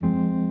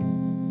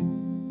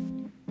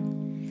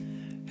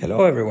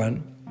Hello,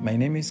 everyone. My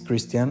name is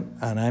Christian,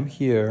 and I'm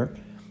here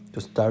to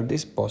start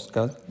this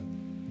podcast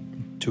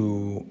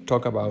to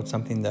talk about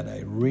something that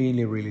I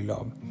really, really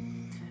love.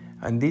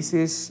 And this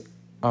is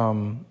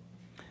about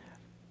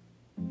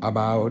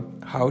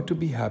how to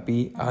be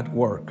happy at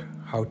work,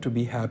 how to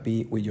be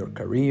happy with your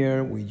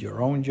career, with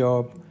your own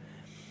job,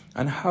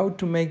 and how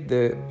to make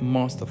the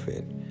most of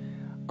it.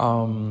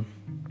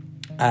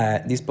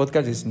 This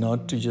podcast is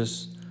not to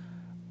just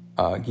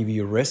give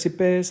you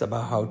recipes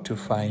about how to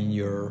find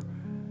your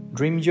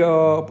dream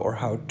job or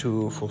how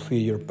to fulfill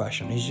your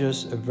passion. It's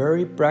just a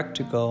very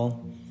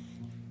practical,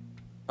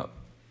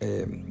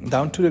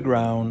 down to the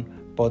ground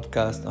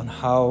podcast on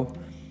how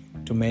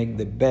to make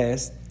the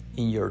best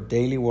in your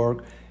daily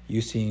work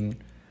using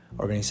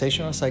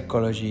organizational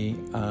psychology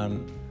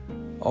and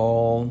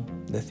all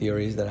the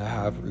theories that I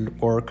have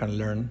worked and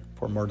learned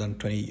for more than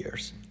 20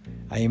 years.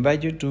 I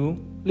invite you to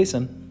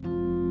listen.